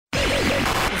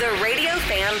The Radio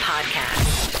Fam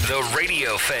Podcast.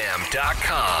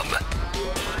 TheRadioFam.com.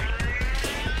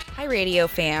 Hi, Radio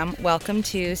Fam. Welcome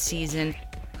to Season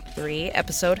 3,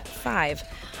 Episode 5.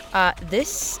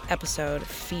 This episode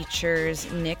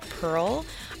features Nick Pearl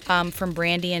from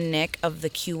Brandy and Nick of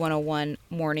the Q101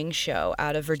 Morning Show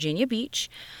out of Virginia Beach.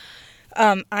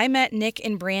 I met Nick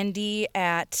and Brandy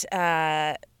at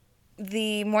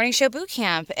the Morning Show boot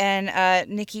camp, and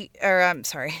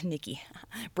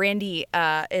Brandy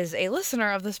is a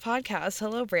listener of this podcast.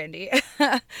 Hello, Brandy.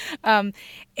 So I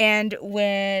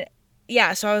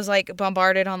was like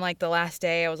bombarded on like the last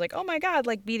day. I was like, oh my God,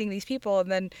 like meeting these people. And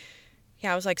then,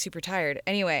 I was like super tired.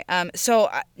 Anyway, so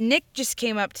Nick just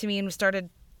came up to me and started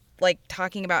like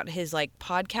talking about his like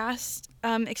podcast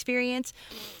experience.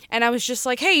 And I was just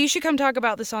like, hey, you should come talk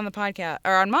about this on the podcast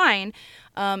or on mine.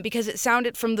 Because it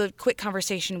sounded from the quick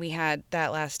conversation we had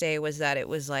that last day was that it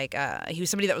was like, he was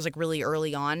somebody that was like really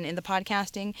early on in the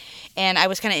podcasting. And I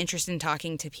was kind of interested in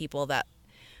talking to people that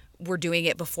were doing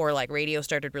it before like radio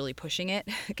started really pushing it,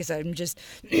 because I'm just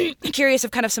curious of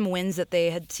kind of some wins that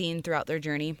they had seen throughout their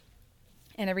journey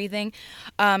and everything.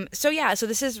 So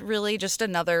this is really just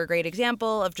another great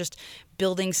example of just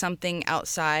building something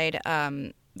outside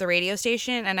the radio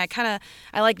station. And I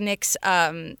like Nick's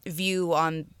view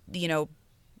on,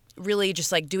 really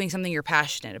just like doing something you're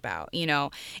passionate about,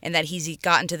 and that he's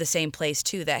gotten to the same place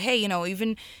too, that, hey,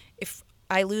 even if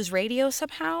I lose radio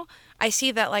somehow, I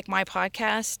see that like my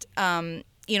podcast,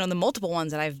 the multiple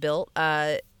ones that I've built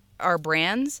are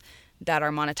brands that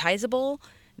are monetizable,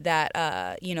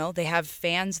 that, they have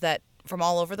fans that from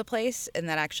all over the place and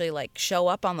that actually like show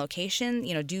up on location,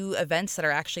 do events that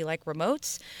are actually like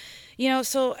remotes,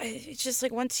 so it's just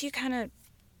like once you kind of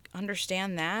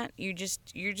understand that, you're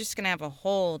just gonna have a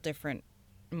whole different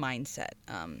mindset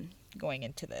going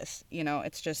into this.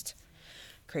 It's just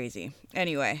crazy.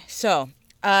 Anyway,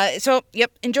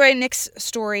 enjoy Nick's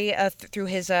story through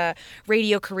his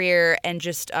radio career, and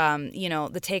just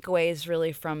the takeaways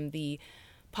really from the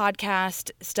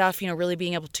podcast stuff, really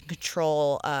being able to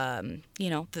control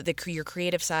your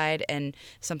creative side and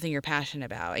something you're passionate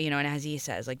about, and as he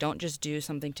says, like, don't just do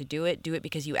something to do it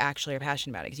because you actually are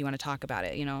passionate about it, because you want to talk about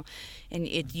it, and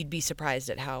you'd be surprised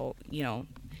at how,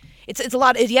 it's a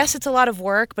lot. Yes, it's a lot of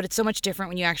work, but it's so much different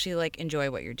when you actually like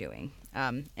enjoy what you're doing.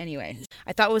 Anyway,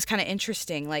 I thought it was kind of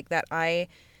interesting, like that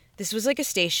this was like a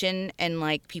station and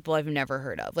like people I've never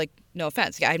heard of. Like, no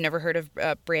offense, I've never heard of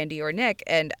Brandy or Nick,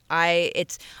 and I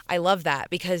love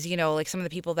that, because like some of the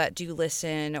people that do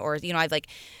listen, or I like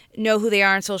know who they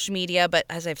are on social media, but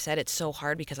as I've said, it's so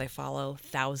hard because I follow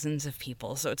thousands of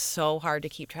people, so it's so hard to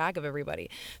keep track of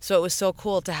everybody. So it was so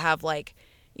cool to have like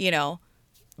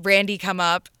Brandy come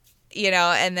up,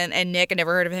 and Nick, I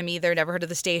never heard of him either, never heard of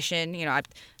the station. I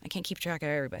can't keep track of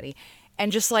everybody. And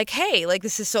just like, hey, like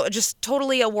this is so just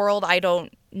totally a world I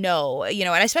don't know,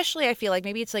 and especially I feel like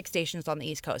maybe it's like stations on the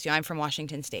East Coast. I'm from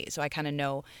Washington State, so I kind of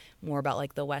know more about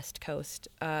like the West Coast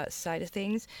side of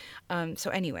things. So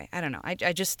anyway, I don't know.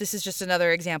 This is just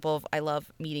another example of I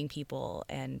love meeting people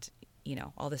and,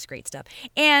 all this great stuff.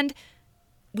 And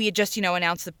we had just,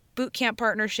 announced the boot camp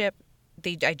partnership.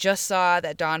 I just saw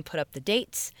that Dawn put up the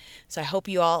dates. So I hope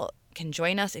you all can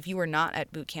join us. If you were not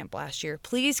at boot camp last year,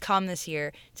 please come this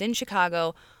year. It's in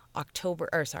Chicago,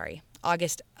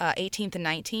 August 18th and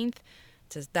 19th.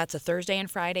 That's a Thursday and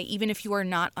Friday. Even if you are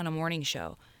not on a morning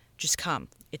show, just come.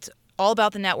 It's all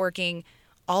about the networking,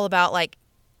 all about like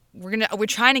we're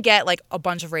trying to get like a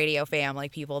bunch of Radio Fam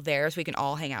like people there so we can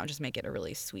all hang out and just make it a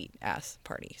really sweet ass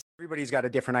party. Everybody's got a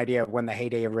different idea of when the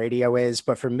heyday of radio is,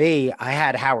 but for me, I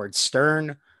had Howard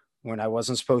Stern when I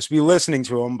wasn't supposed to be listening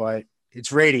to him, but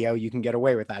it's radio. You can get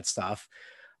away with that stuff,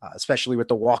 especially with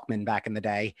the Walkman back in the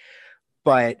day.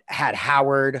 But had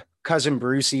Howard, Cousin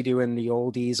Brucey doing the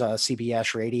oldies,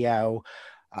 CBS radio,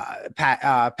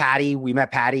 Patty. We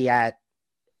met Patty at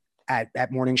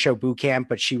Morning Show Boot Camp,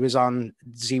 but she was on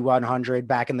Z100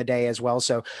 back in the day as well.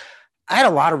 So I had a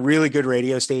lot of really good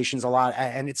radio stations,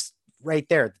 and it's right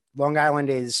there. Long Island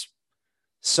is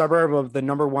suburb of the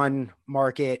number one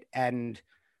market, and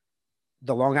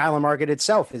the Long Island market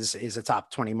itself is a top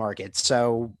 20 market.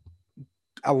 So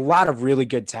a lot of really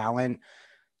good talent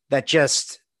that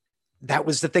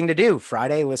was the thing to do.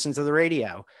 Friday, listen to the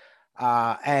radio.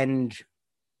 And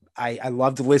I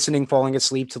loved falling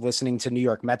asleep to listening to New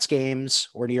York Mets games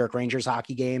or New York Rangers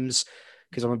hockey games,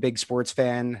 because I'm a big sports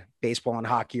fan. Baseball and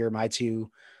hockey are my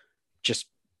two, just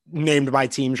named my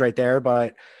teams right there.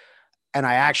 And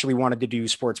I actually wanted to do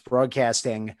sports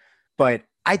broadcasting, but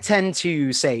I tend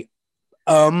to say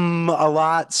a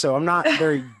lot, so I'm not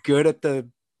very good at the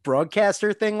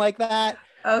broadcaster thing like that.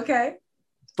 Okay.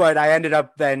 But I ended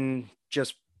up then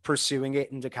just pursuing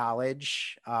it into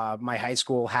college. My high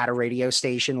school had a radio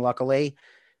station, luckily.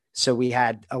 So we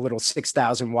had a little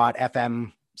 6,000 watt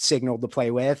FM signal to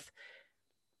play with.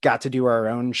 Got to do our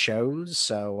own shows.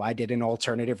 So I did an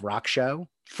alternative rock show.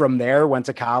 From there, went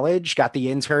to college, got the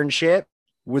internship,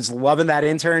 was loving that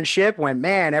internship. Went,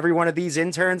 man, every one of these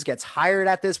interns gets hired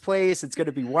at this place. It's going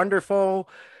to be wonderful.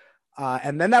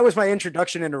 And then that was my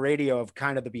introduction into radio of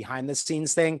kind of the behind the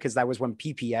scenes thing, because that was when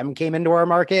PPM came into our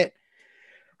market.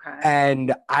 Okay.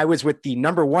 And I was with the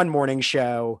number one morning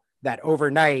show that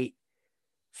overnight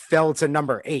fell to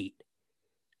number 8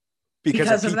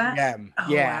 because of that. Oh,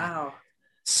 yeah. Wow.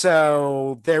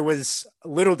 So there was,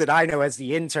 little did I know as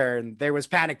the intern, there was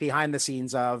panic behind the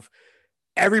scenes of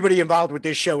everybody involved with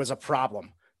this show is a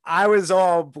problem. I was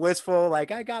all blissful,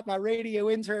 like I got my radio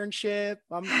internship.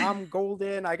 I'm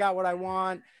golden. I got what I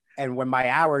want. And when my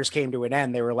hours came to an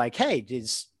end, they were like, hey,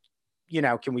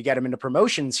 can we get them into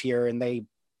promotions here? And they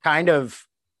kind of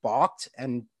balked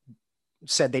and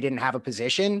said they didn't have a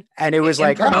position. And it was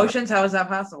like promotions. How is that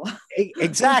possible?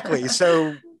 Exactly.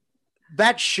 So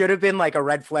that should have been like a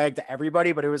red flag to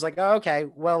everybody, but it was like, oh, okay,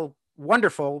 well,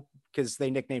 wonderful. Because they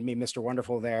nicknamed me Mr.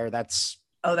 Wonderful there. That's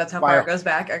how far it goes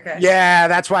back. Okay. Yeah.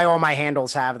 That's why all my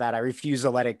handles have that. I refuse to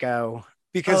let it go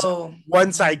because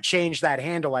once I change that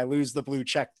handle, I lose the blue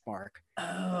check mark.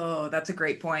 Oh, that's a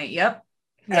great point. Yep.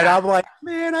 And I'm like,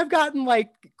 man, I've gotten like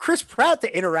Chris Pratt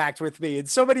to interact with me and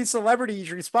so many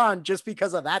celebrities respond just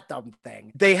because of that dumb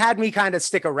thing. They had me kind of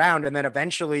stick around. And then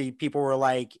eventually people were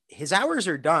like, his hours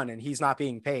are done and he's not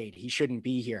being paid. He shouldn't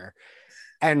be here.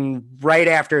 And right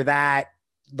after that,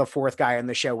 the fourth guy on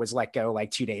the show was let go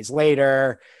like 2 days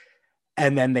later.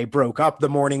 And then they broke up the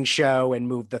morning show and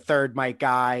moved the third mic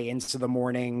guy into the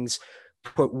mornings.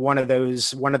 Put one of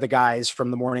the guys from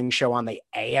the morning show on the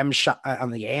AM on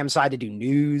the AM side to do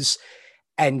news,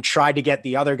 and tried to get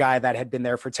the other guy that had been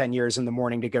there for 10 years in the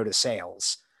morning to go to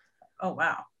sales. Oh,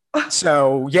 wow.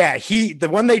 So yeah, the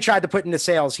one they tried to put into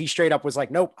sales, he straight up was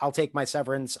like, nope, I'll take my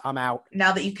severance. I'm out.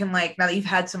 Now that you've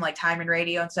had some like time in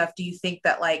radio and stuff, do you think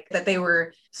that that they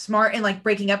were smart in like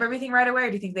breaking up everything right away? Or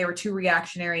do you think they were too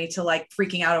reactionary to like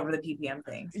freaking out over the PPM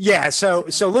thing? Yeah. So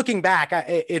looking back,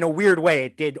 in a weird way,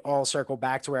 it did all circle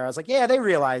back to where I was like, yeah, they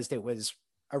realized it was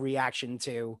a reaction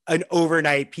to an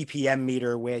overnight PPM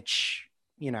meter, which,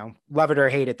 love it or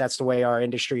hate it, that's the way our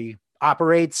industry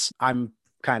operates. I'm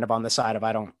kind of on the side of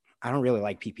I don't really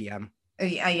like PPM.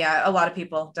 Yeah, a lot of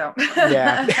people don't.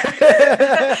 Yeah.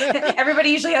 Everybody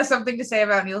usually has something to say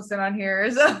about Nielsen on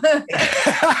here. So.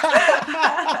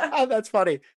 That's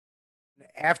funny.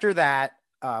 After that,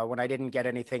 when I didn't get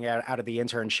anything out of the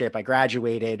internship, I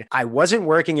graduated. I wasn't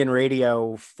working in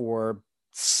radio for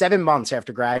 7 months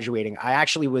after graduating. I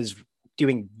actually was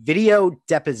doing video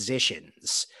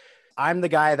depositions. I'm the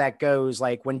guy that goes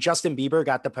like when Justin Bieber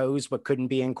got deposed but couldn't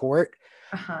be in court.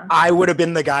 Uh-huh. I would have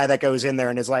been the guy that goes in there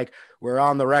and is like, we're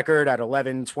on the record at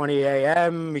 11:20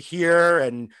 a.m. here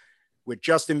and with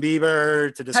Justin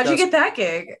Bieber to discuss. How'd you get that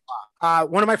gig?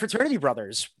 One of my fraternity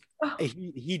brothers. Oh.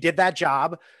 He did that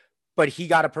job, but he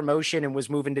got a promotion and was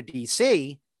moving to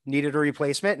DC, needed a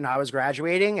replacement, and I was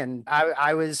graduating, and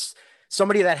I was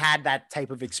somebody that had that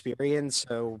type of experience,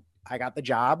 so I got the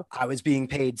job. I was being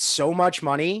paid so much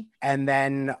money, and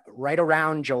then right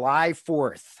around July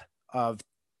 4th of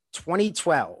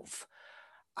 2012,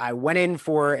 I went in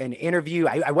for an interview.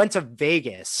 I went to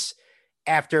Vegas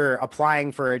after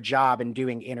applying for a job and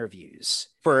doing interviews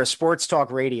for a sports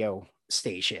talk radio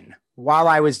station while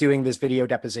I was doing this video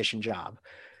deposition job.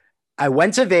 I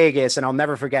went to Vegas, and I'll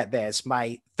never forget this.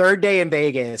 My third day in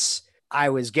Vegas, I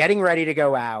was getting ready to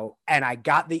go out, and I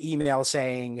got the email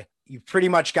saying, you pretty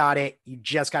much got it. You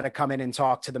just got to come in and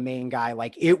talk to the main guy.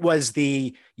 Like it was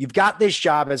you've got this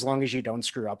job as long as you don't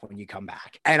screw up when you come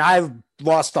back. And I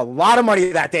lost a lot of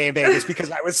money that day in Vegas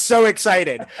because I was so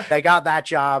excited. I got that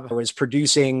job. I was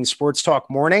producing sports talk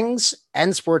mornings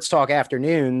and sports talk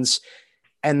afternoons.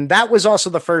 And that was also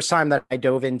the first time that I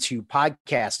dove into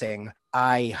podcasting.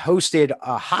 I hosted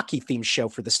a hockey themed show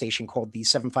for the station called the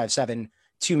 757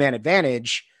 2-Man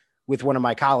Advantage with one of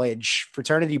my college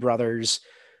fraternity brothers.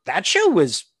 That show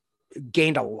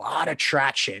gained a lot of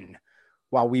traction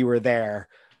while we were there.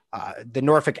 The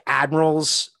Norfolk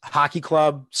Admirals Hockey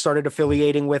Club started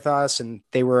affiliating with us, and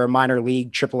they were a minor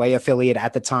league AAA affiliate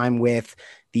at the time with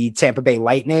the Tampa Bay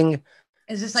Lightning.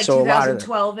 Is this like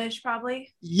 2012-ish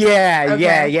probably? Yeah,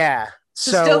 okay. Yeah.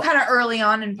 So still kind of early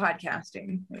on in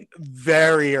podcasting.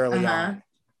 Very early on.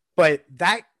 But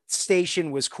that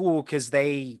station was cool because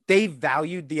they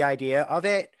valued the idea of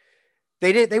it.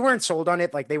 They weren't sold on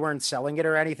it. Like they weren't selling it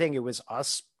or anything. It was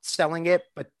us selling it,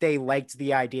 but they liked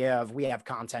the idea of we have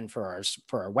content for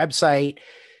our website.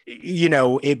 You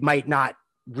know, it might not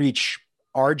reach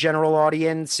our general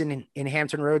audience in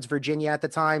Hampton Roads, Virginia at the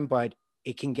time, but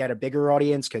it can get a bigger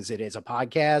audience because it is a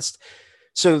podcast.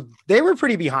 So they were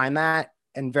pretty behind that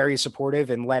and very supportive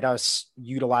and let us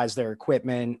utilize their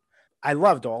equipment. I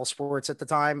loved all sports at the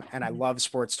time, and I loved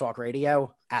sports talk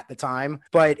radio at the time,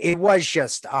 but it was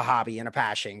just a hobby and a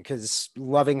passion because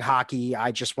loving hockey,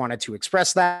 I just wanted to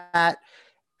express that.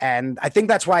 And I think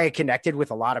that's why I connected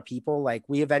with a lot of people. Like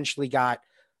we eventually got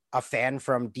a fan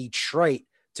from Detroit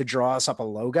to draw us up a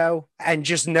logo, and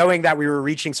just knowing that we were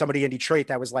reaching somebody in Detroit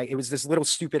that was like, it was this little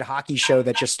stupid hockey show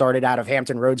that just started out of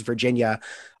Hampton Roads, Virginia,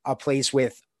 a place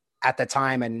with at the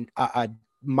time and a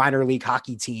minor league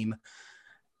hockey team.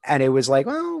 And it was like,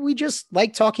 well, we just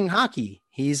like talking hockey.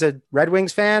 He's a Red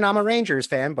Wings fan. I'm a Rangers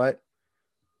fan, but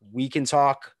we can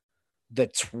talk the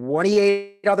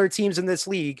 28 other teams in this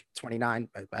league, 29,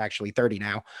 actually 30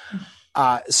 now.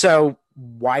 So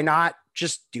why not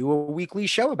just do a weekly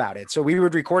show about it? So we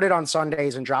would record it on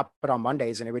Sundays and drop it on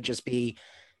Mondays. And it would just be,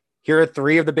 here are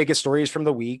 3 of the biggest stories from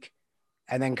the week.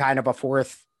 And then kind of a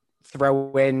 4th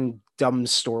throw in dumb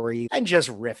story and just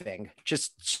riffing,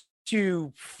 just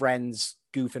 2 friends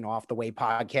goofing off the way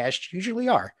podcasts usually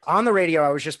are. On the radio, I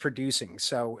was just producing.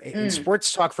 So in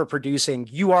sports talk for producing,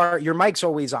 your mic's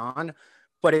always on,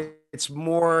 but it's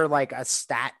more like a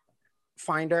stat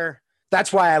finder.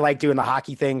 That's why I like doing the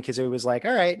hockey thing, because it was like,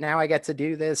 all right, now I get to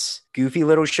do this goofy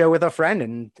little show with a friend,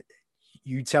 and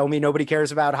you tell me nobody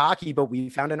cares about hockey, but we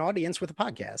found an audience with a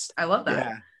podcast. I love that.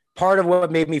 Yeah. Part of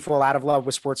what made me fall out of love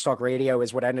with sports talk radio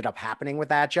is what ended up happening with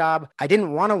that job. I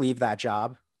didn't want to leave that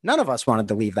job. None of us wanted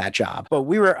to leave that job, but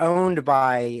we were owned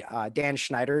by Dan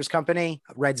Schneider's company,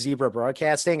 Red Zebra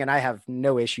Broadcasting, and I have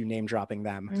no issue name dropping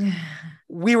them.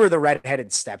 We were the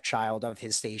redheaded stepchild of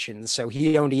his stations. So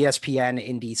he owned ESPN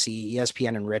in DC,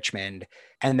 ESPN in Richmond,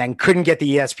 and then couldn't get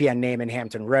the ESPN name in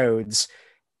Hampton Roads.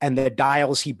 And the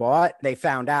dials he bought, they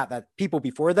found out that people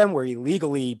before them were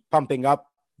illegally pumping up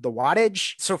the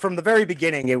wattage. So from the very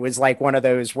beginning, it was like one of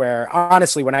those where,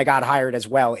 honestly, when I got hired as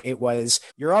well, it was,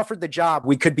 you're offered the job,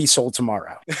 we could be sold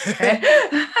tomorrow.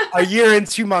 A year and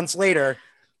 2 months later,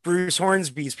 Bruce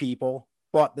Hornsby's people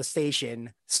bought the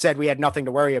station, said we had nothing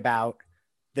to worry about.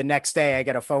 The next day, I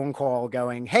get a phone call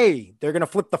going, hey, they're going to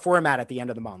flip the format at the end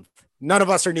of the month. None of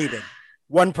us are needed.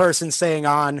 1 person staying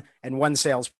on and 1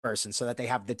 salesperson, so that they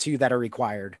have the 2 that are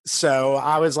required. So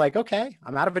I was like, okay,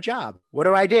 I'm out of a job. What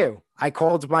do? I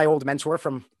called my old mentor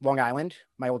from Long Island,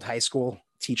 my old high school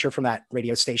teacher from that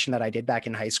radio station that I did back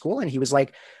in high school. And he was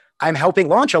like, I'm helping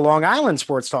launch a Long Island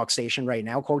sports talk station right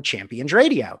now called Champions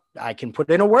Radio. I can put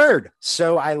in a word.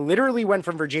 So I literally went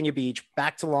from Virginia Beach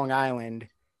back to Long Island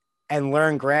and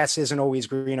learned grass isn't always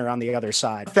greener on the other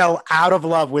side. Fell out of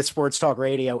love with sports talk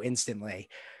radio instantly,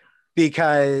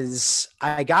 because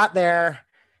I got there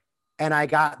and I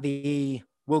got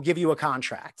we'll give you a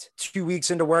contract. 2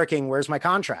 weeks into working, where's my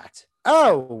contract?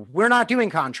 Oh, we're not doing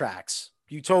contracts.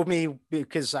 You told me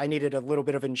because I needed a little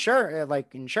bit of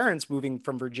insurance moving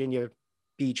from Virginia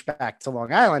Beach back to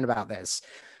Long Island about this.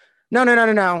 No.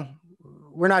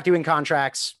 We're not doing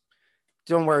contracts.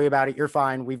 Don't worry about it. You're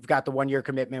fine. We've got the 1-year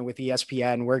commitment with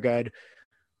ESPN. We're good.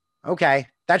 Okay.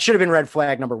 That should have been red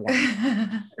flag number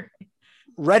 1.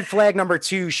 Red flag number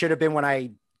 2 should have been when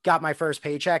I got my first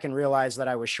paycheck and realized that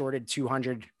I was shorted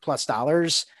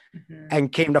 $200+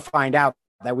 and came to find out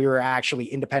that we were actually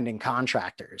independent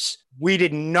contractors.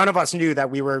 None of us knew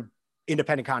that we were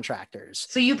independent contractors.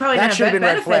 So you probably didn't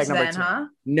have benefits then, huh?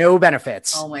 No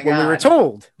benefits. Oh my God. When we were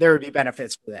told there would be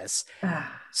benefits for this.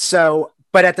 So,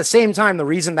 but at the same time, the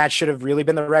reason that should have really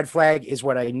been the red flag is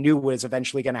what I knew was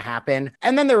eventually going to happen.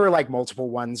 And then there were like multiple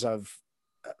ones of,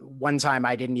 one time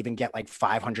I didn't even get like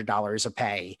 $500 of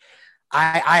pay.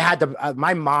 I had to,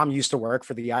 my mom used to work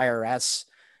for the IRS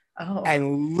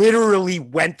and literally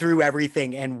went through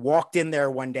everything and walked in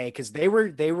there one day, because they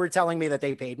were telling me that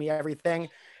they paid me everything.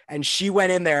 And she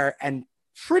went in there and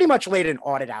pretty much laid an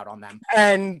audit out on them.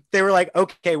 And they were like,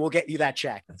 okay, we'll get you that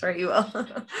check. That's right, you will.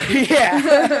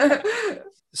 Yeah.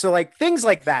 So like things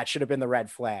like that should have been the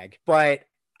red flag. But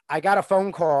I got a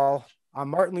phone call on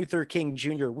Martin Luther King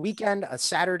Jr. weekend, a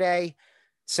Saturday,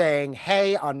 saying,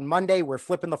 hey, on Monday, we're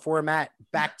flipping the format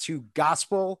back to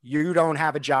gospel. You don't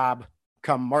have a job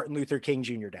come Martin Luther King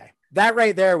Jr. Day. That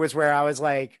right there was where I was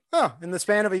like, oh, in the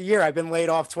span of a year, I've been laid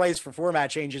off twice for format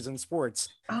changes in sports.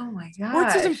 Oh my God.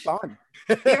 Sports isn't fun.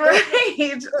 You're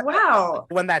right. Wow.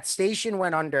 When that station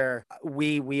went under,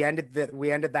 we ended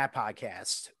that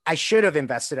podcast. I should have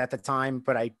invested at the time,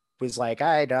 but I was like,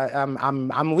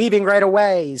 I'm leaving right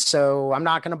away, so I'm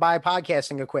not going to buy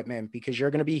podcasting equipment because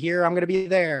you're going to be here, I'm going to be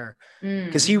there.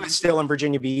 Because he was still in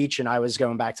Virginia Beach and I was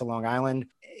going back to Long Island.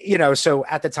 So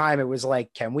at the time it was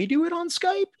like, can we do it on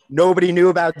Skype? Nobody knew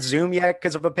about Zoom yet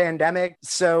because of a pandemic.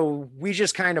 So we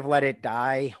just kind of let it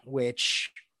die,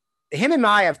 which him and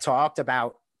I have talked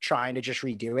about trying to just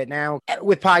redo it now.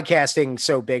 With podcasting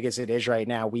so big as it is right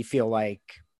now, we feel like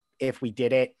if we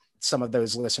did it, some of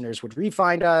those listeners would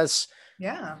re-find us.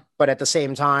 Yeah. But at the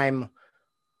same time,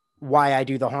 why I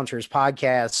do the Haunters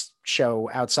podcast show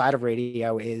outside of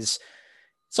radio is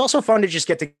it's also fun to just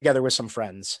get together with some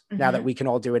friends now that we can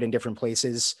all do it in different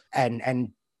places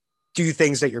and do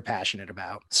things that you're passionate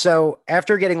about. So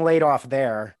after getting laid off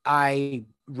there, I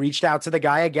reached out to the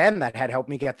guy again that had helped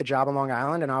me get the job on Long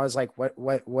Island. And I was like,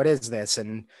 what is this?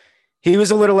 And he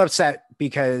was a little upset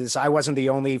because I wasn't the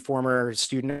only former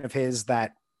student of his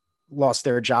that lost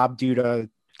their job due to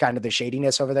kind of the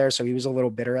shadiness over there. So he was a little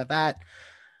bitter at that.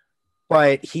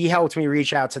 But he helped me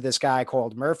reach out to this guy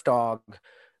called Murph Dog,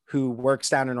 who works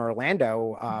down in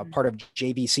Orlando, part of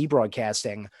JVC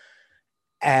Broadcasting.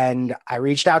 And I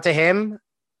reached out to him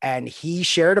and he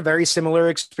shared a very similar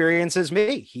experience as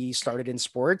me. He started in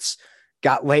sports,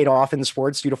 got laid off in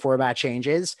sports due to format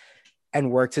changes, and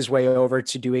worked his way over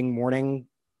to doing morning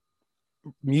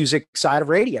music side of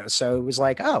radio. So it was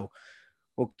like, oh,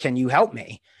 well, can you help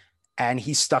me? And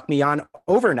he stuck me on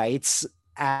overnights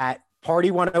at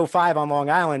Party 105 on Long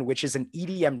Island, which is an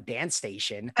EDM dance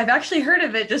station. I've actually heard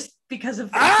of it just because of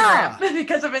Instagram.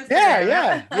 Because of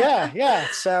Instagram. Yeah.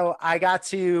 So I got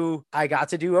to do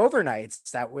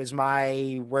overnights. That was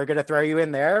we're going to throw you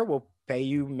in there. We'll pay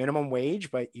you minimum wage,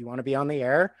 but you want to be on the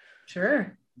air.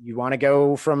 Sure. You want to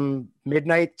go from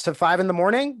midnight to 5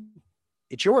 a.m?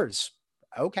 It's yours.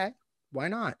 Okay. Why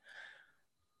not?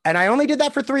 And I only did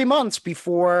that for 3 months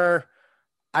before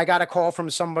I got a call from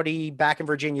somebody back in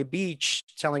Virginia Beach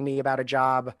telling me about a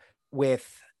job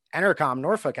with Entercom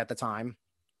Norfolk at the time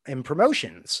in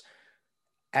promotions.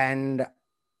 And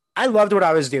I loved what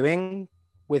I was doing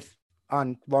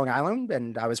on Long Island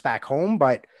and I was back home.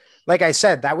 But like I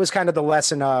said, that was kind of the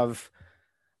lesson of,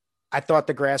 I thought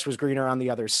the grass was greener on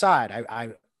the other side.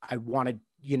 I wanted,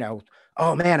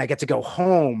 oh man, I get to go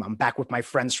home. I'm back with my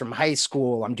friends from high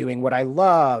school. I'm doing what I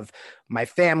love. My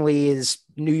family is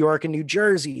New York and New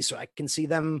Jersey, so I can see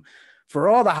them for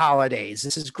all the holidays.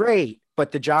 This is great.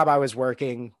 But the job I was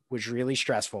working was really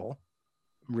stressful,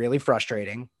 really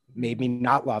frustrating, made me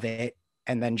not love it,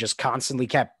 and then just constantly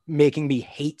kept making me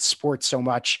hate sports so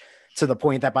much to the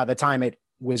point that by the time it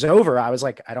was over, I was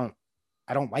like, I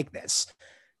don't like this.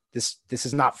 This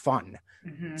is not fun.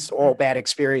 It's all bad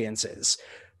experiences.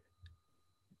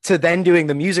 To then doing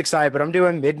the music side, but I'm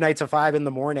doing midnight to 5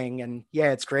 a.m. and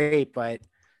yeah, it's great, but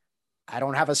I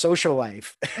don't have a social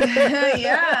life.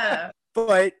 Yeah.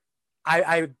 But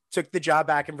I took the job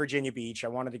back in Virginia Beach. I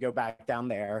wanted to go back down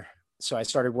there. So I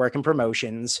started working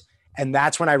promotions. And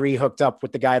that's when I rehooked up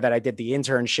with the guy that I did the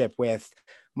internship with,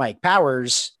 Mike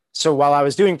Powers. So while I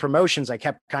was doing promotions, I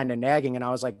kept kind of nagging and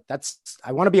I was like,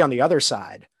 I want to be on the other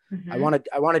side. I want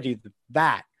to do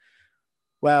that.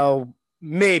 Well,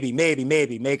 maybe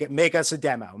make us a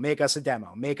demo,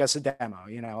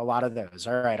 a lot of those.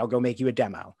 All right, I'll go make you a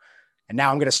demo. And now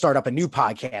I'm going to start up a new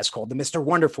podcast called the Mr.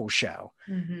 Wonderful Show.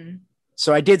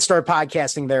 So I did start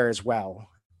podcasting there as well.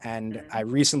 And I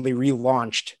recently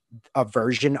relaunched a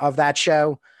version of that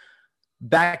show.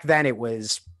 Back then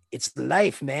it's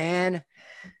life, man.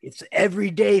 It's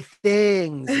everyday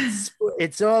things.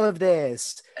 It's all of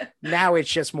this. Now it's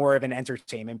just more of an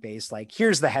entertainment based, like,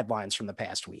 here's the headlines from the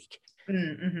past week.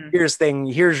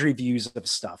 Here's reviews of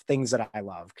stuff, things that I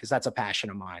love, because that's a passion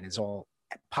of mine, is all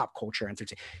pop culture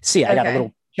entertainment. See, I got a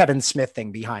little Kevin Smith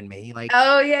thing behind me. Like,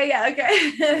 oh yeah,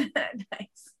 okay.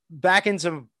 Nice. Back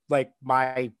into like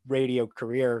my radio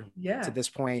career to this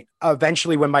point.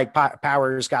 Eventually, when Mike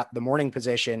Powers got the morning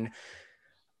position,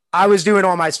 I was doing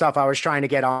all my stuff. I was trying to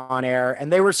get on air,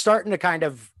 and they were starting to kind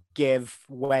of give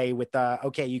way with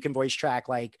okay, you can voice track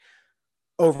like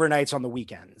overnights on the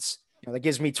weekends. That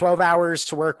gives me 12 hours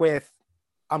to work with.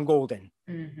 I'm golden.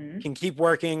 Can keep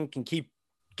working, can keep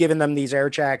giving them these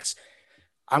air checks.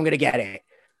 I'm going to get it.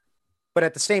 But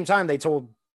at the same time, they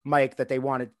told Mike that they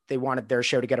wanted their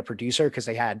show to get a producer because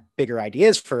they had bigger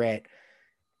ideas for it.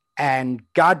 And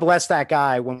God bless that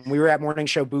guy. When we were at Morning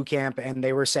Show Boot Camp and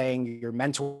they were saying your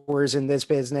mentors in this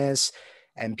business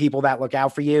and people that look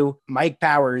out for you, Mike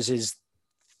Powers is,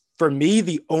 for me,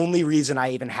 the only reason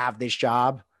I even have this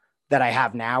job that I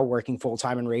have now, working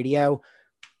full-time in radio,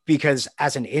 because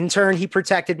as an intern, he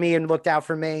protected me and looked out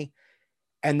for me.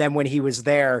 And then when he was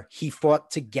there, he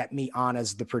fought to get me on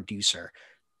as the producer.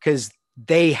 because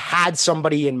they had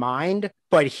somebody in mind,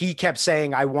 but he kept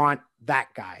saying, I want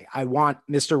that guy. I want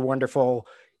Mr. Wonderful.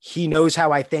 He knows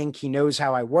how I think. He knows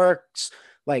how I works.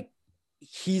 Like,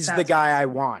 he's the guy I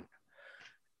want.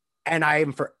 And I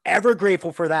am forever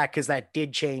grateful for that, because that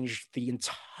did change the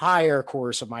entire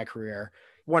course of my career.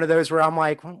 One of those where I'm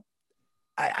like, well,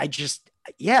 I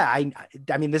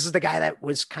mean, this is the guy that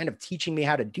was kind of teaching me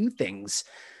how to do things.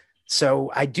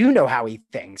 So I do know how he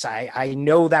thinks. I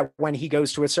know that when he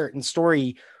goes to a certain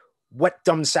story, what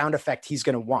dumb sound effect he's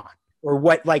going to want, or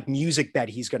what like music that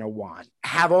he's going to want.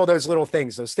 Have all those little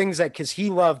things, those things that, because he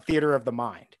loved theater of the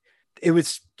mind. It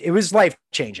was life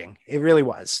changing. It really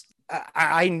was.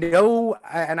 I know,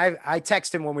 and I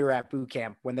texted him when we were at boot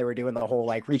camp, when they were doing the whole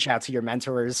like reach out to your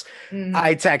mentors.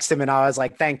 I texted him and I was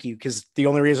like, thank you, because the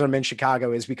only reason I'm in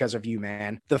Chicago is because of you,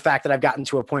 man. The fact that I've gotten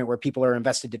to a point where people are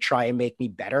invested to try and make me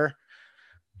better,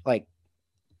 like,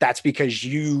 that's because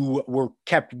you were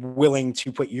kept willing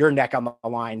to put your neck on the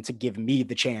line to give me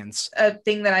the chance. A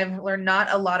thing that I've learned, not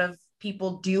a lot of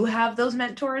people do have those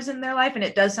mentors in their life, and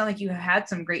it does sound like you have had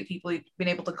some great people you've been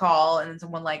able to call and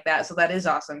someone like that, so that is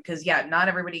awesome, because not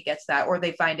everybody gets that, or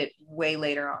they find it way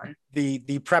later on.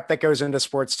 The prep that goes into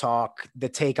sports talk, the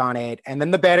take on it, and then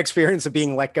the bad experience of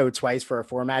being let go twice for a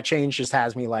format change just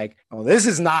has me like, oh, this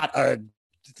is not a,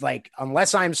 like,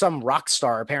 unless I'm some rock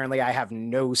star, apparently I have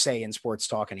no say in sports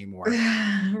talk anymore.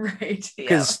 Right.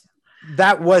 Because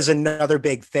that was another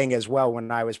big thing as well. When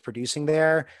I was producing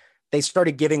there, they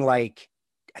started giving, like,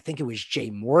 I think it was Jay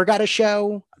Moore got a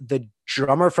show. The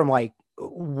drummer from like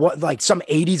some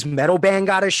 80s metal band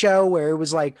got a show, where it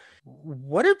was like,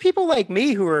 what are people like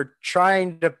me who are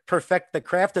trying to perfect the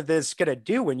craft of this going to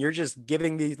do when you're just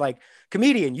giving these, like,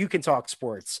 comedian, you can talk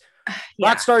sports.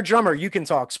 Rock star drummer, you can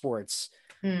talk sports.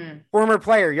 Former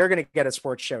player, you're going to get a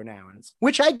sports show now.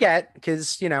 Which I get,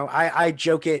 because, I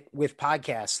joke it with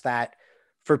podcasts that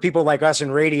for people like us in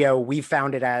radio, we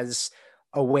found it as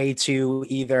a way to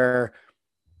either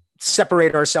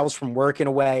separate ourselves from work in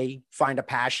a way, find a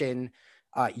passion.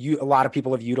 A lot of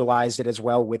people have utilized it as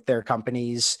well with their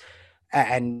companies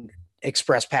and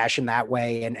express passion that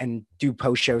way, and do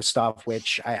post-show stuff,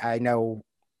 which I know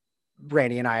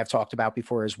Randy and I have talked about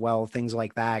before as well, things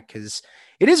like that, because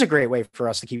it is a great way for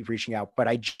us to keep reaching out. But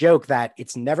I joke that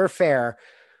it's never fair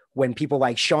when people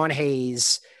like Sean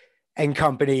Hayes and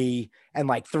company and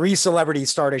like 3 celebrities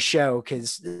start a show,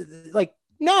 because, like,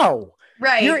 no,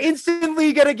 right, you're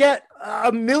instantly gonna get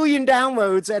 1 million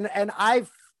downloads, and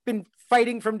I've been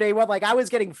fighting from day one. Like, I was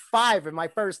getting 5 in my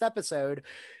first episode,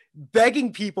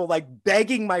 begging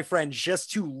my friends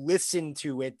just to listen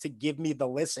to it, to give me the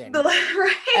listen.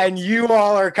 Right. And you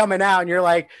all are coming out and you're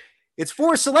like, it's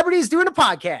 4 celebrities doing a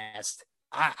podcast.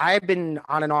 I've been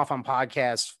on and off on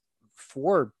podcasts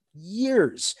for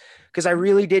years, because I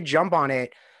really did jump on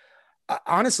it,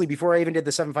 honestly, before I even did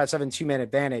the 757 2-man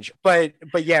advantage. But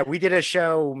yeah, we did a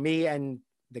show, me and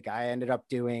the guy I ended up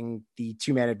doing the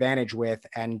 2-man advantage with,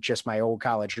 and just my old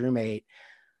college roommate,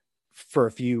 for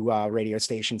a few radio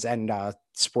stations and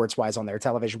sports wise on their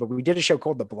television. But we did a show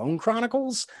called The Blown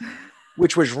Chronicles,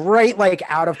 which was right like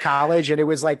out of college. And it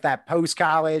was like that post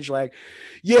college, like,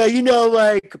 yeah,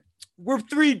 like, we're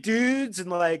 3 dudes, and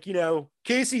like,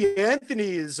 Casey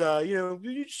Anthony is,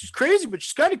 she's crazy, but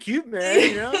she's kind of cute,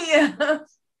 man. Yeah.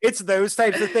 It's those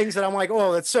types of things that I'm like,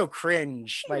 oh, that's so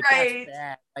cringe. Like, right. That's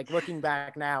bad. Like, looking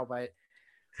back now, but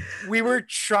we were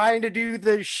trying to do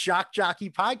the Shock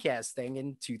Jockey podcast thing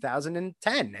in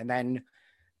 2010. And then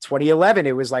 2011,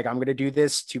 it was like, I'm going to do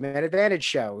this 2-man advantage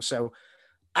show. So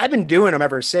I've been doing them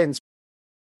ever since.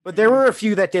 But there were a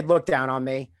few that did look down on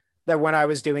me, that when I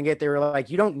was doing it, they were like,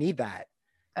 you don't need that.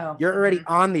 Oh, you're already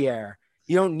on the air.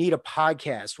 You don't need a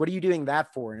podcast. What are you doing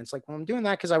that for? And it's like, well, I'm doing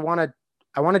that because I want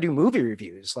to do movie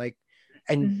reviews. Like,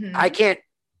 and I can't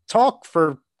talk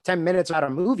for 10 minutes about a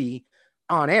movie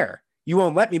on air. You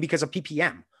won't let me because of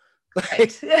PPM.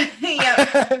 Like,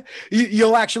 yeah.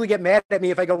 You'll actually get mad at me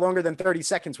if I go longer than 30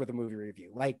 seconds with a movie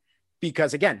review. Like,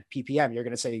 because again, PPM, you're going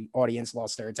to say audience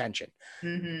lost their attention.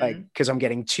 Like, because I'm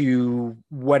getting too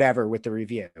whatever with the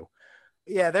review.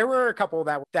 Yeah, there were a couple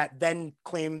that then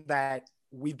claimed that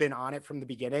we've been on it from the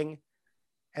beginning.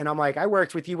 And I'm like, I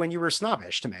worked with you when you were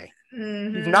snobbish to me.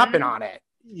 You've not been on it.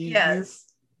 Yes.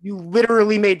 You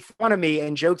literally made fun of me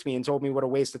and joked me and told me what a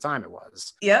waste of time it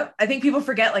was. Yep. I think people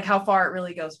forget like how far it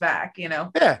really goes back,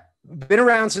 Yeah. Been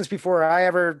around since before I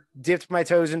ever dipped my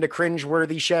toes into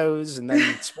cringe-worthy shows, and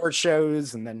then sports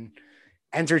shows, and then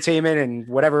entertainment and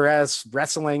whatever else,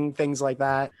 wrestling, things like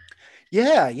that.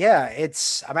 Yeah.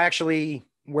 I'm actually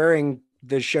wearing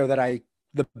the show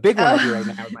the big one I do right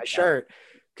now with my shirt,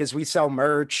 because we sell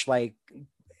merch. Like,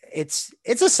 it's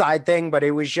a side thing, but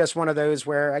it was just one of those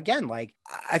where, again, like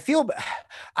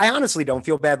I honestly don't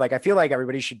feel bad. Like I feel like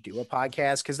everybody should do a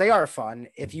podcast because they are fun.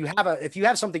 If you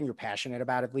have something you're passionate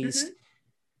about, at least,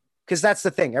 because that's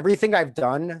the thing. Everything I've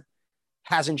done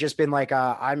hasn't just been like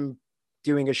I'm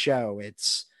doing a show.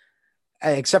 It's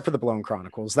except for the Blown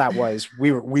Chronicles. That was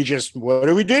we just, what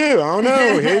do we do? I don't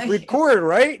know. Hit record,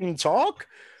 right, and talk.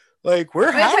 Like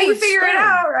we're that's how you Howard figure it Stern.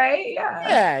 out, right?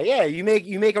 Yeah. You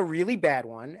make a really bad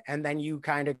one, and then you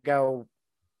kind of go,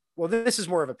 well, this is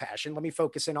more of a passion. Let me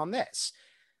focus in on this.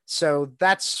 So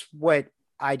that's what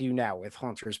I do now with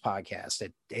Haunter's podcast.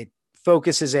 It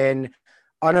focuses in,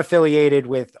 unaffiliated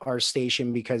with our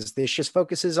station, because this just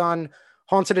focuses on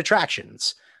haunted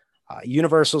attractions.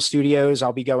 Universal Studios,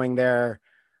 I'll be going there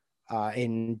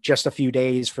in just a few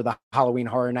days for the Halloween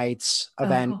Horror Nights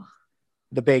event. Oh.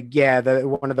 The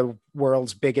one of the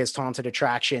world's biggest haunted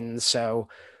attractions. So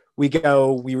we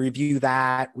review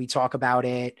that, we talk about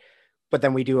it, but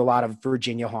then we do a lot of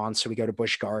Virginia haunts. So we go to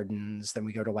Busch Gardens, then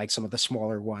we go to like some of the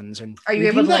smaller ones. And are you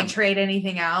able to like trade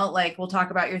anything out? Like we'll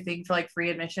talk about your thing for like free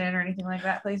admission or anything like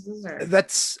that places? Or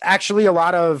that's actually a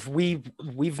lot of, we've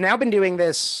now been doing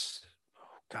this.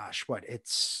 Gosh,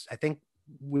 I think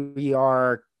we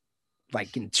are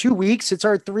like in 2 weeks, it's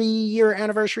our 3-year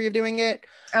anniversary of doing it.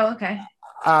 Oh, okay.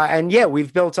 And yeah,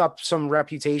 we've built up some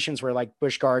reputations where like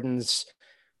Busch Gardens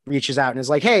reaches out and is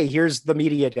like, hey, here's the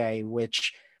media day,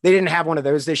 which they didn't have one of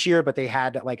those this year, but they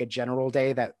had like a general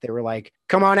day that they were like,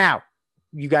 come on out.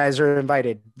 You guys are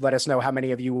invited. Let us know how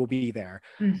many of you will be there.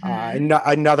 And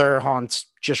another haunt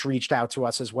just reached out to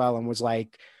us as well and was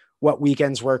like, what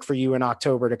weekends work for you in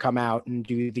October to come out and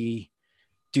do the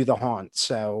haunt.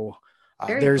 So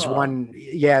there's cool.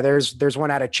 there's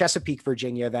one out of Chesapeake,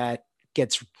 Virginia that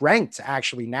gets ranked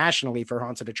actually nationally for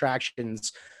haunted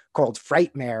attractions, called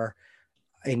Frightmare,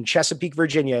 in Chesapeake,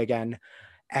 Virginia again.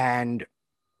 And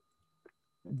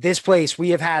this place,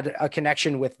 we have had a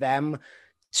connection with them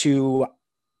to,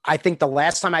 I think the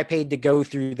last time I paid to go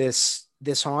through this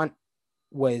haunt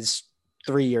was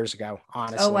 3 years ago,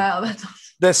 honestly. Oh, wow. That's awesome.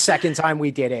 The second time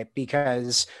we did it,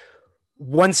 because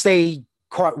once they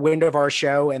caught wind of our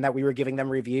show and that we were giving them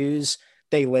reviews,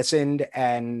 they listened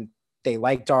and they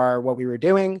liked what we were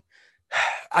doing.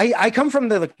 I come from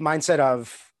the mindset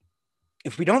of,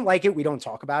 if we don't like it, we don't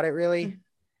talk about it, really.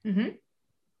 Mm-hmm.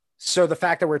 So the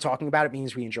fact that we're talking about it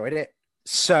means we enjoyed it.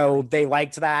 So they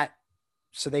liked that.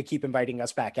 So they keep inviting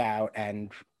us back out.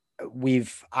 And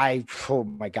oh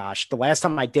my gosh, the last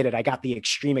time I did it, I got the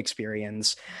extreme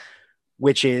experience,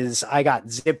 which is I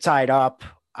got zip tied up.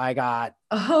 I've heard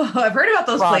about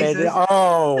those places.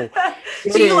 Oh,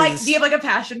 do you have like a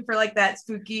passion for like that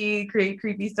spooky,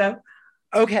 creepy stuff?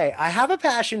 Okay, I have a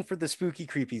passion for the spooky,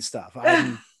 creepy stuff.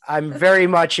 I'm very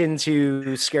much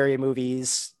into scary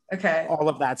movies. Okay, all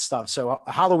of that stuff. So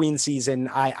Halloween season,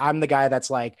 I'm the guy that's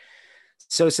like,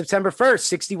 so September 1st,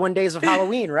 61 days of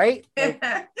Halloween, right? Like,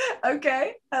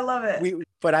 okay, I love it.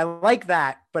 But I like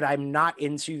that, but I'm not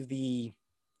into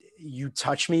you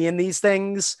touch me in these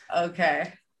things.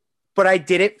 Okay. But I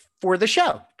did it for the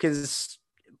show because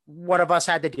one of us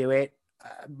had to do it.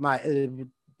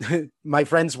 My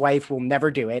friend's wife will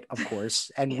never do it, of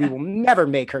course, and we will never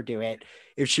make her do it.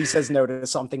 If she says no to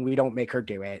something, we don't make her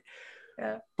do it.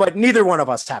 Yeah. But neither one of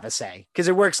us have a say because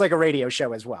it works like a radio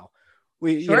show as well.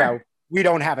 We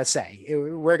don't have a say.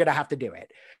 We're going to have to do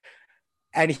it.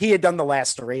 And he had done the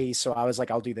last 3. So I was like,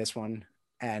 I'll do this one.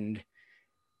 And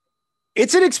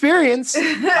it's an experience.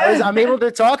 I'm able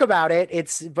to talk about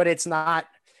it. But it's not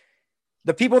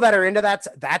the people that are into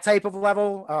that type of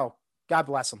level. Oh, God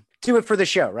bless them. Do it for the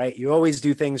show, right? You always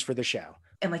do things for the show.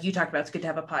 And like you talked about, it's good to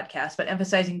have a podcast, but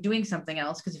emphasizing doing something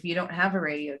else. Because if you don't have a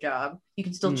radio job, you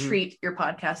can still treat your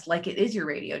podcast like it is your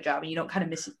radio job and you don't kind of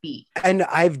miss a beat. And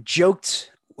I've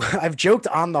joked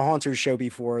on the Haunters show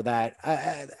before that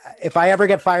if I ever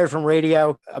get fired from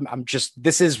radio,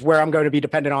 this is where I'm going to be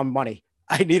dependent on money.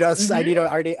 I need us. I need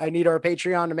our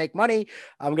Patreon to make money.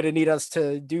 I'm going to need us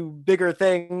to do bigger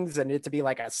things and it to be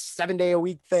like a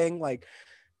 7-day-a-week thing. Like,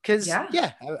 cause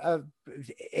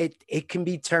it can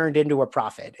be turned into a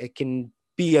profit. It can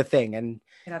be a thing. And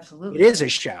it is a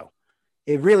show.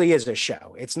 It really is a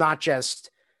show. It's not just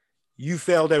you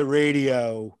failed at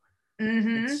radio.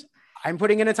 I'm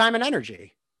putting in a time and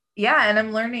energy. Yeah. And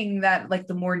I'm learning that like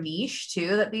the more niche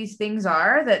too, that these things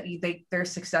are, that they're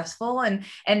successful. And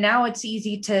now it's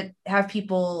easy to have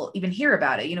people even hear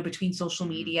about it, between social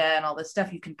media and all this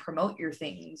stuff, you can promote your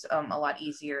things a lot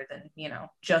easier than,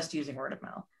 just using word of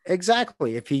mouth.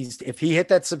 Exactly. If he hit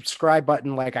that subscribe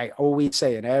button, like I always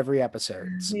say in every episode,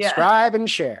 subscribe and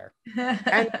share.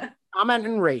 comment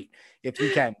and rate if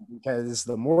you can, because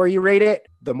the more you rate it,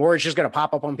 the more it's just going to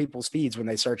pop up on people's feeds when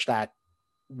they search that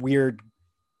weird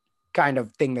kind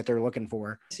of thing that they're looking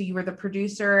for. So you were the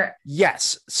producer?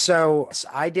 Yes. So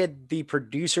I did the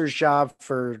producer's job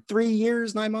for 3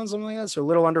 years, 9 months, something like that. So a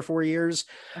little under 4 years.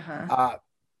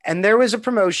 And there was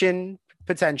a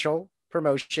potential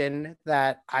promotion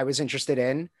that I was interested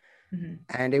in.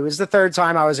 And it was the third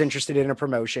time I was interested in a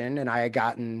promotion, and I had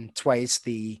gotten twice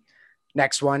the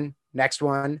next one,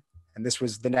 and this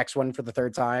was the next one for the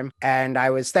third time. And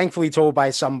I was thankfully told by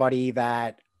somebody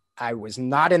that I was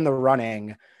not in the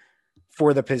running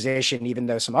for the position, even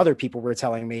though some other people were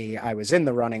telling me I was in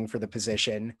the running for the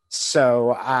position.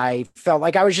 So I felt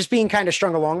like I was just being kind of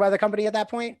strung along by the company at that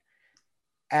point,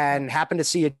 and happened to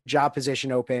see a job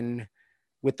position open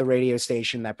with the radio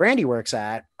station that Brandy works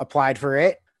at, applied for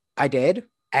it. I did.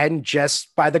 And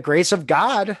just by the grace of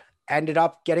God, ended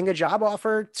up getting a job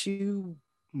offer to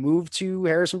move to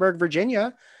Harrisonburg,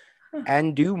 Virginia,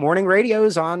 and do morning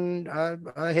radios on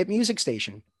a hit music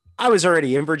station. I was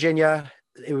already in Virginia.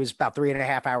 It was about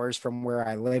 3.5 hours from where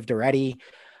I lived already.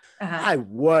 I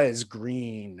was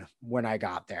green when I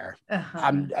got there.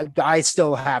 I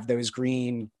still have those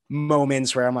green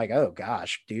moments where I'm like, oh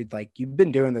gosh, dude, like you've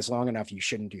been doing this long enough. You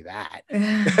shouldn't do that.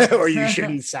 Or you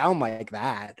shouldn't sound like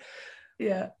that.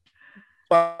 Yeah.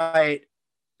 But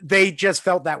they just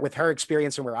felt that with her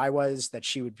experience and where I was, that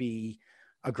she would be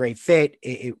a great fit.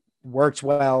 It worked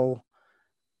well,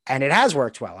 and it has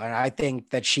worked well. And I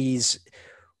think that she's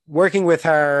working with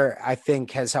her, I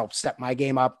think, has helped step my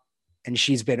game up. And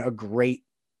she's been a great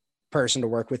person to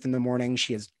work with in the morning.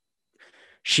 She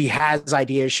has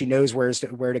ideas. She knows where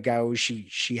to go.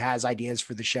 She has ideas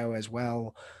for the show as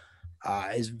well.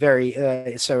 Is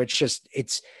very, so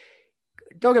it's,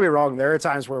 don't get me wrong. There are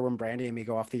times where when Brandy and me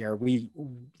go off the air,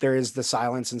 there is the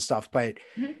silence and stuff, but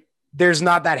there's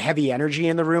not that heavy energy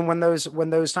in the room when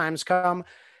those times come.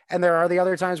 And there are the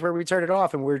other times where we turn it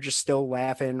off and we're just still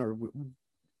laughing, or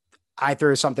I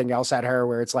throw something else at her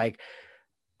where it's like,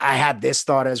 I had this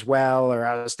thought as well, or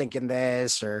I was thinking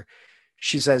this, or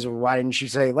she says, well, why didn't you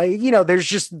say, like, there's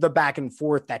just the back and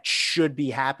forth that should be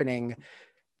happening.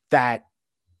 That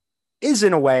is,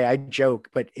 in a way, I joke,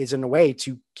 but is in a way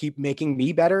to keep making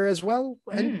me better as well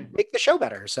and make the show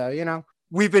better. So,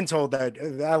 we've been told that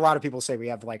a lot of people say we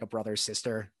have like a brother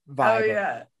sister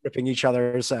vibe, ripping each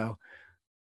other. So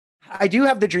I do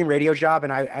have the dream radio job,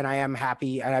 and I am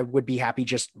happy, and I would be happy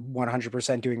just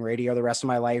 100% doing radio the rest of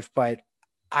my life. But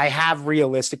I have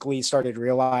realistically started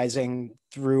realizing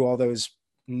through all those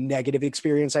negative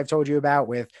experience I've told you about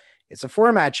with, it's a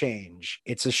format change,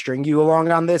 it's a string you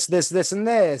along on this, and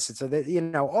this. It's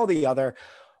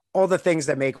all the things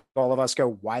that make all of us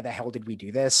go, why the hell did we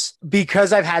do this?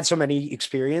 Because I've had so many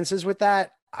experiences with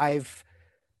that. I've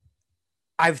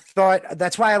thought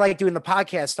that's why I like doing the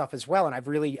podcast stuff as well. And I've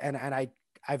really,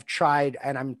 I've tried,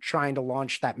 and I'm trying to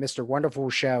launch that Mr. Wonderful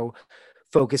show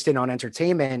focused in on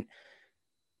entertainment.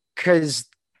 Because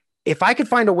if I could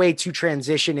find a way to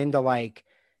transition into like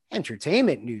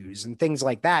entertainment news and things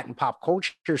like that and pop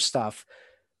culture stuff,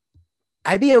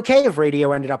 I'd be okay if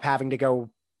radio ended up having to go,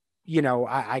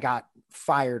 I got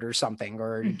fired or something,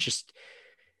 or just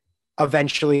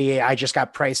eventually I just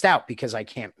got priced out because I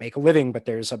can't make a living, but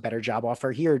there's a better job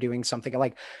offer here doing something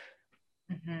like,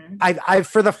 I've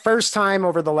for the first time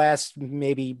over the last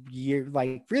maybe year,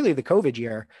 like really the COVID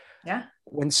year,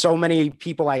 when so many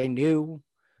people I knew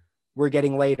were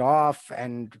getting laid off,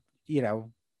 and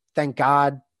thank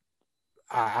God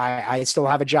I still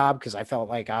have a job, because I felt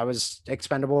like I was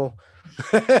expendable.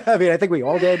 I mean, I think we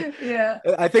all did.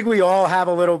 I think we all have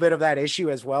a little bit of that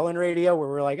issue as well in radio, where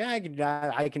we're like,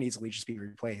 I can easily just be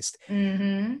replaced.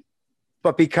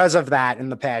 But because of that, in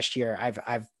the past year,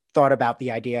 I've thought about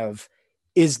the idea of,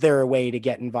 is there a way to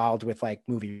get involved with like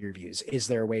movie reviews? Is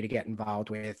there a way to get involved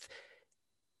with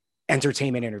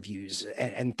entertainment interviews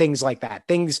and things like that?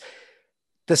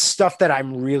 The stuff that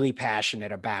I'm really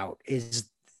passionate about is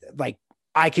like,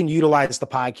 I can utilize the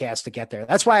podcast to get there.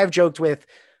 That's why I've joked with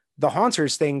the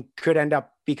Haunters thing could end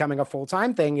up becoming a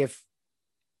full-time thing if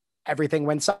everything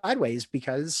went sideways,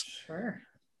 because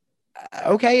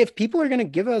okay, if people are going to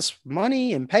give us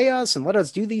money and pay us and let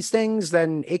us do these things,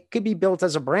 then it could be built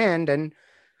as a brand, and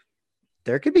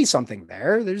there could be something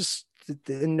there.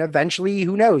 And eventually,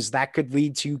 who knows, that could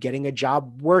lead to getting a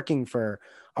job working for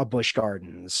a Busch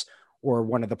Gardens or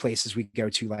one of the places we go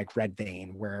to, like Red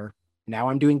Vein, where now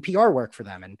I'm doing PR work for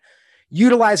them and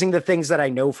utilizing the things that I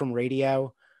know from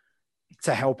radio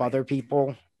to help other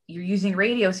people. you're using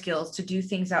radio skills to do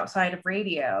things outside of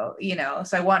radio,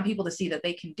 so I want people to see that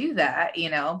they can do that,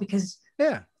 because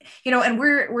and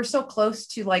we're so close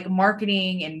to like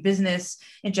marketing and business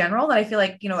in general that I feel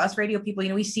like, us radio people,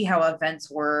 we see how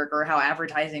events work or how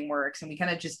advertising works, and we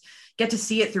kind of just get to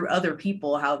see it through other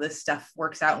people, how this stuff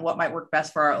works out and what might work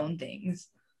best for our own things.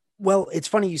 Well, it's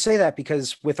funny you say that,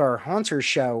 because with our Haunter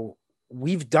show,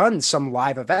 we've done some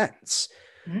live events,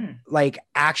 like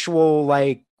actual,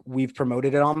 like we've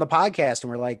promoted it on the podcast, and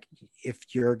we're like, if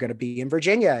you're going to be in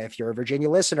Virginia, if you're a Virginia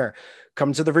listener,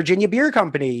 come to the Virginia Beer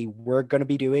Company. We're going to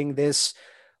be doing this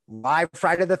live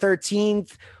Friday the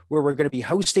 13th, where we're going to be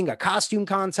hosting a costume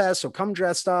contest. So come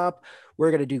dressed up.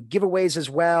 We're going to do giveaways as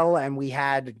well. And we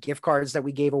had gift cards that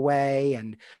we gave away,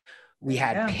 and we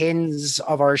had pins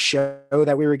of our show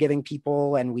that we were giving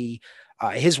people. And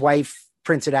his wife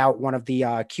printed out one of the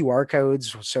QR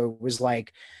codes. So it was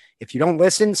like, if you don't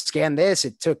listen, scan this.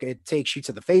 It takes you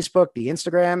to the Facebook, the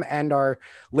Instagram, and our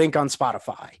link on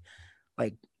Spotify.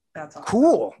 Like, that's awesome.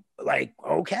 Cool. Like,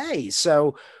 okay.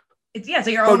 So it's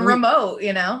your own remote,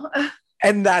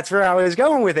 And that's where I was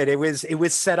going with it. It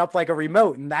was set up like a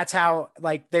remote. And that's how,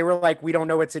 like, they were like, we don't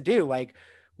know what to do. Like,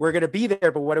 we're going to be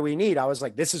there, but what do we need? I was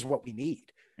like, this is what we need.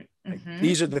 Like,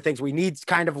 these are the things we need,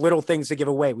 kind of little things to give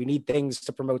away. We need things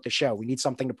to promote the show. We need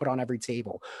something to put on every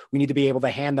table. We need to be able to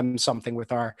hand them something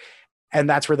and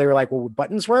that's where they were like, well, would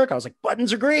buttons work? I was like,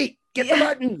 buttons are great. Get the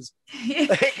buttons.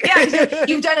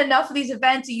 You've done enough of these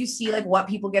events. You see like what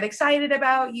people get excited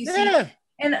about. You see,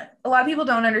 and a lot of people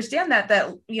don't understand that,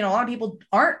 a lot of people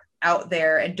aren't out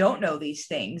there and don't know these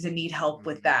things and need help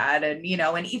with that. And,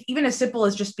 and even as simple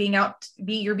as just being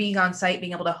on site,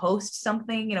 being able to host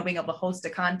something, being able to host a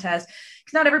contest,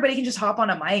 because not everybody can just hop on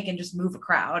a mic and just move a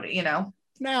crowd,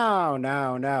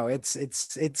 No,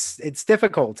 it's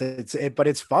difficult. But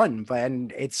it's fun,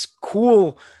 and it's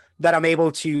cool that I'm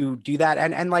able to do that.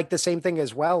 And like the same thing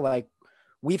as well. Like,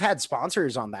 we've had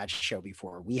sponsors on that show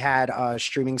before. We had a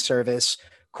streaming service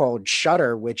called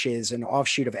Shudder, which is an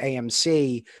offshoot of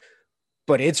AMC,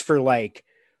 but it's for like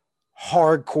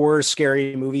hardcore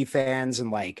scary movie fans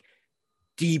and like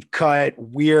deep cut,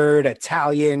 weird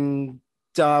Italian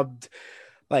dubbed.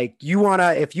 Like,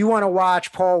 if you want to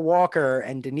watch Paul Walker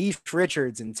and Denise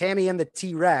Richards and Tammy and the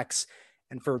T-Rex,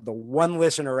 and for the one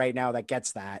listener right now that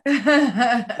gets that,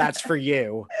 that's for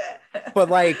you. But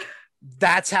like,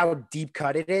 that's how deep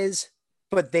cut it is.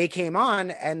 But they came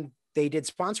on and they did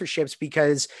sponsorships,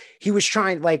 because he was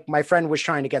trying, like, my friend was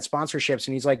trying to get sponsorships,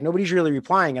 and he's like, nobody's really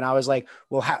replying. And I was like,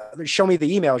 well, show me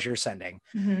the emails you're sending.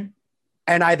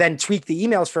 And I then tweaked the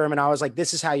emails for him, and I was like,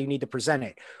 this is how you need to present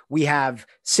it. We have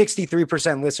 63%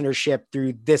 listenership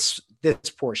through this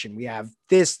portion. We have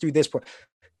this through this portion.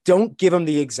 Don't give them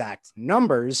the exact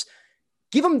numbers.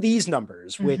 Give them these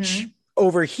numbers, which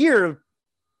over here,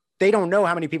 they don't know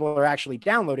how many people are actually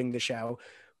downloading the show,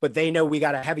 but they know we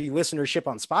got a heavy listenership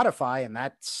on Spotify, and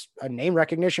that's a name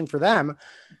recognition for them.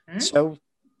 So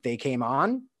they came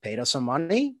on, paid us some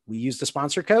money. We used the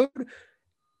sponsor code.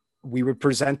 We would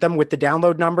present them with the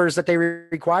download numbers that they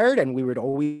required, and we would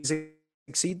always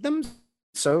exceed them.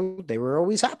 So they were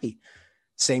always happy.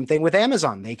 Same thing with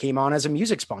Amazon. They came on as a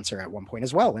music sponsor at one point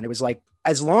as well. And it was like,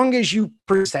 as long as you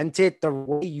present it the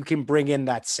way, you can bring in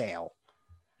that sale.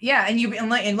 Yeah.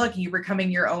 And look, you're becoming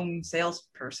your own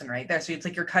salesperson right there. So it's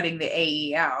like you're cutting the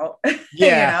AE out.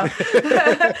 Yeah.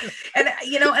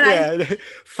 And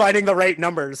finding the right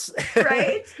numbers.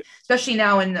 Right. Especially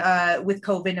now with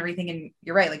COVID and everything. And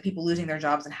you're right, like people losing their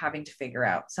jobs and having to figure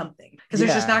out something, because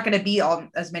there's just not going to be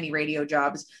as many radio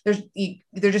jobs.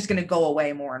 They're just going to go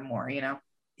away more and more,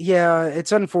 Yeah.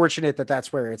 It's unfortunate that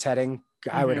that's where it's heading.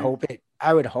 I would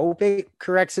hope it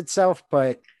corrects itself,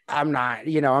 but I'm not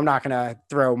going to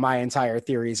throw my entire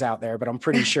theories out there, but I'm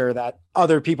pretty sure that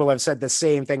other people have said the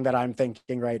same thing that I'm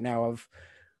thinking right now of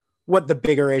what the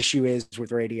bigger issue is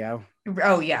with radio.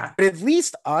 Oh yeah. But at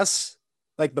least us,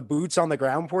 like the boots on the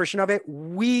ground portion of it,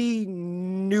 we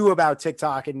knew about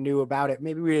TikTok and knew about it.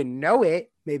 Maybe we didn't know it.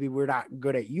 Maybe we're not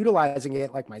good at utilizing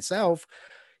it, like myself.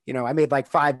 I made like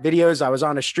 5 videos. I was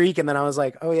on a streak, and then I was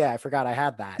like, oh yeah, I forgot I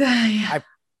had that. I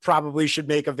probably should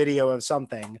make a video of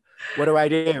something. What do?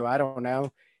 I don't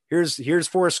know. Here's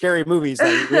 4 scary movies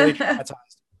that really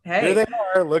traumatized. Hey. Here they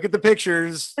are. Look at the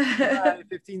pictures.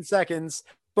 15 seconds.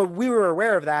 But we were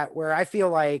aware of that, where I feel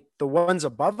like the ones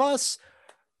above us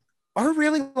are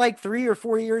really like 3 or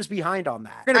 4 years behind on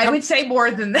that. I would say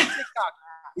more than that.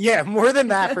 Yeah, more than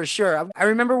that for sure. I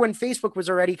remember when Facebook was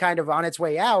already kind of on its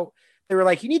way out, they were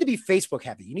like, you need to be Facebook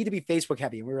heavy. You need to be Facebook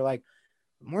heavy. And we were like,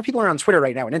 more people are on Twitter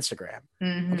right now and Instagram.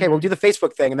 Mhm. Okay, we'll do the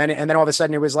Facebook thing. And then all of a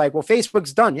sudden it was like, well,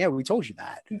 Facebook's done. Yeah, we told you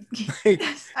that.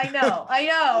 Yes, I know.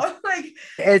 Like,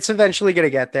 It's eventually going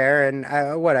to get there. And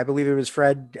I believe it was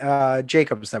Fred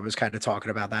Jacobs that was kind of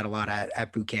talking about that a lot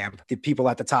at boot camp, the people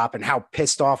at the top and how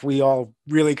pissed off we all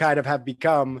really kind of have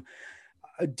become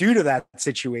due to that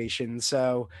situation.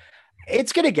 So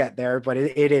it's going to get there, but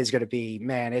it is going to be,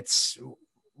 man,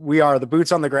 we are the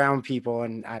boots on the ground people.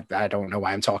 And I don't know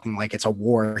why I'm talking like it's a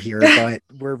war here, but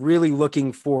we're really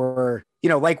looking for,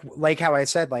 like how I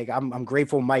said, like, I'm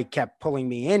grateful Mike kept pulling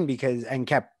me in and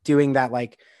kept doing that.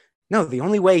 Like, no, the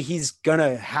only way he's going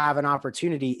to have an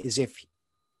opportunity is if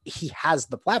he has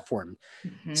the platform.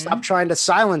 Mhm. Stop trying to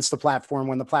silence the platform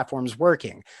when the platform's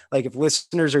working. Like, if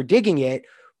listeners are digging it,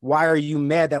 why are you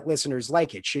mad that listeners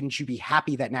like it? Shouldn't you be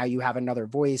happy that now you have another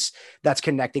voice that's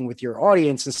connecting with your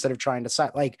audience instead of trying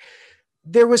to like,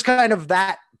 there was kind of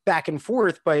that back and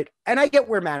forth, and I get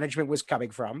where management was coming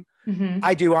from. Mhm.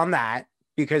 I do on that,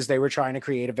 because they were trying to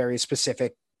create a very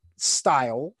specific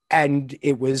style, and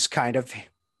it was kind of,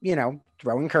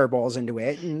 throwing curveballs into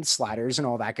it and sliders and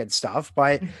all that good stuff.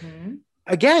 But Mhm.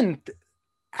 again,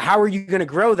 how are you going to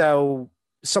grow though?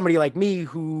 Somebody like me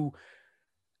who,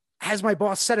 as my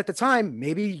boss said at the time,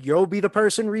 maybe you'll be the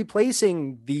person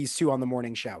replacing these two on the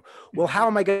morning show. Well, how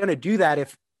am I going to do that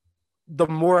if the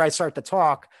more I start to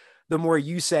talk, the more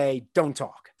you say, don't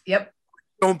talk. Yep.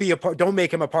 Don't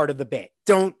make him a part of the bit.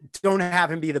 Don't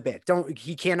have him be the bit.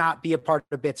 He cannot be a part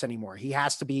of bits anymore. He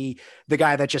has to be the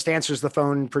guy that just answers the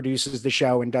phone, produces the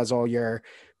show, and does all your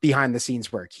behind the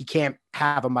scenes work. He can't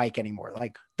have a mic anymore.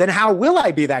 Like, then how will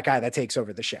I be that guy that takes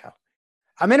over the show?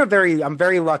 I'm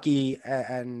very lucky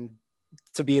and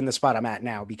to be in the spot I'm at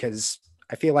now, because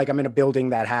I feel like I'm in a building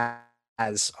that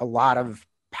has a lot of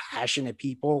passionate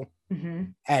people.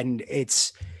 Mhm. And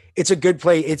it's a good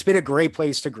place. It's been a great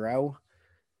place to grow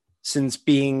since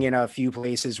being in a few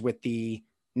places with the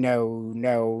no,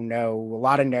 a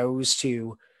lot of no's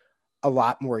to a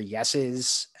lot more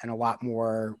yeses, and a lot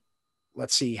more,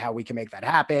 let's see how we can make that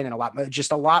happen. And a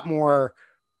lot more,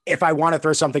 if I want to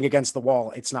throw something against the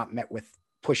wall, it's not met with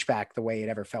pushback the way it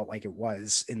ever felt like it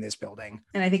was in this building.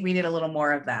 And I think we need a little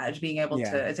more of that, being able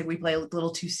to, it's like we play a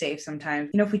little too safe sometimes.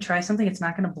 If we try something, it's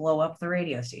not going to blow up the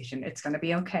radio station. It's going to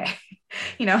be okay.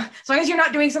 As long as you're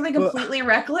not doing something completely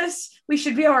reckless, we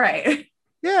should be all right.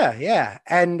 Yeah.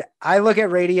 And I look at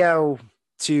radio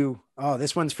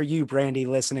this one's for you, Brandy,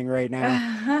 listening right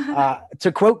now.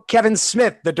 To quote Kevin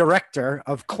Smith, the director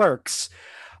of Clerks,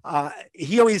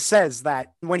 he always says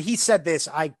that when he said this,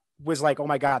 I was like, oh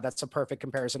my God, that's a perfect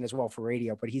comparison as well for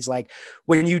radio. But he's like,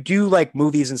 when you do like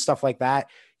movies and stuff like that,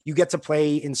 you get to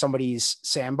play in somebody's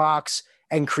sandbox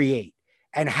and create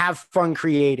and have fun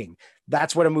creating.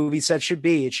 That's what a movie set should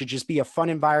be. It should just be a fun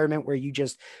environment where you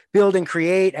just build and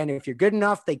create. And if you're good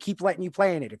enough, they keep letting you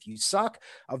play in it. If you suck,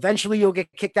 eventually you'll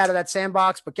get kicked out of that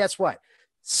sandbox. But guess what?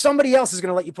 Somebody else is going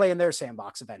to let you play in their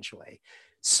sandbox eventually.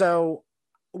 So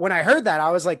when I heard that, I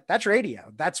was like, that's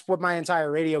radio. That's what my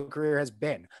entire radio career has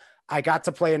been. I got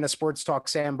to play in the sports talk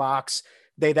sandbox.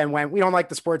 They then went, we don't like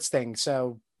the sports thing,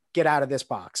 so get out of this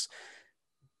box.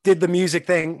 Did the music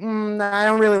thing. I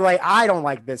don't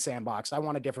like this sandbox. I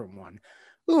want a different one.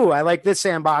 Ooh, I like this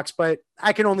sandbox, but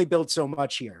I can only build so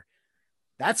much here.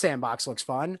 That sandbox looks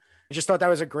fun. I just thought that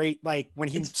was a great, when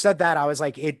he said that, I was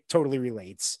like, it totally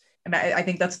relates. And I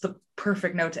think that's the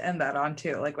perfect note to end that on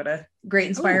too. Like, what a great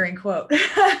inspiring quote.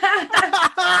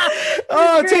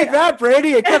 Oh, take that,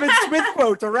 Brady, a Kevin Smith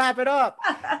quote to wrap it up.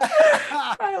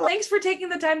 Thanks for taking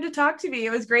the time to talk to me. It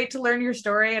was great to learn your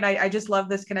story. And I just love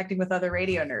this connecting with other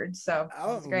radio nerds. So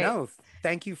it's great. No,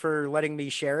 thank you for letting me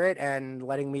share it and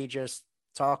letting me just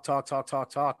talk,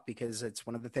 because it's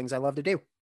one of the things I love to do.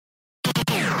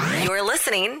 You're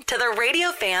listening to the Radio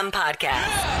Fam Podcast.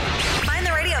 Find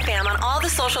the Radio Fam on all the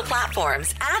social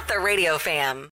platforms at the Radio Fam.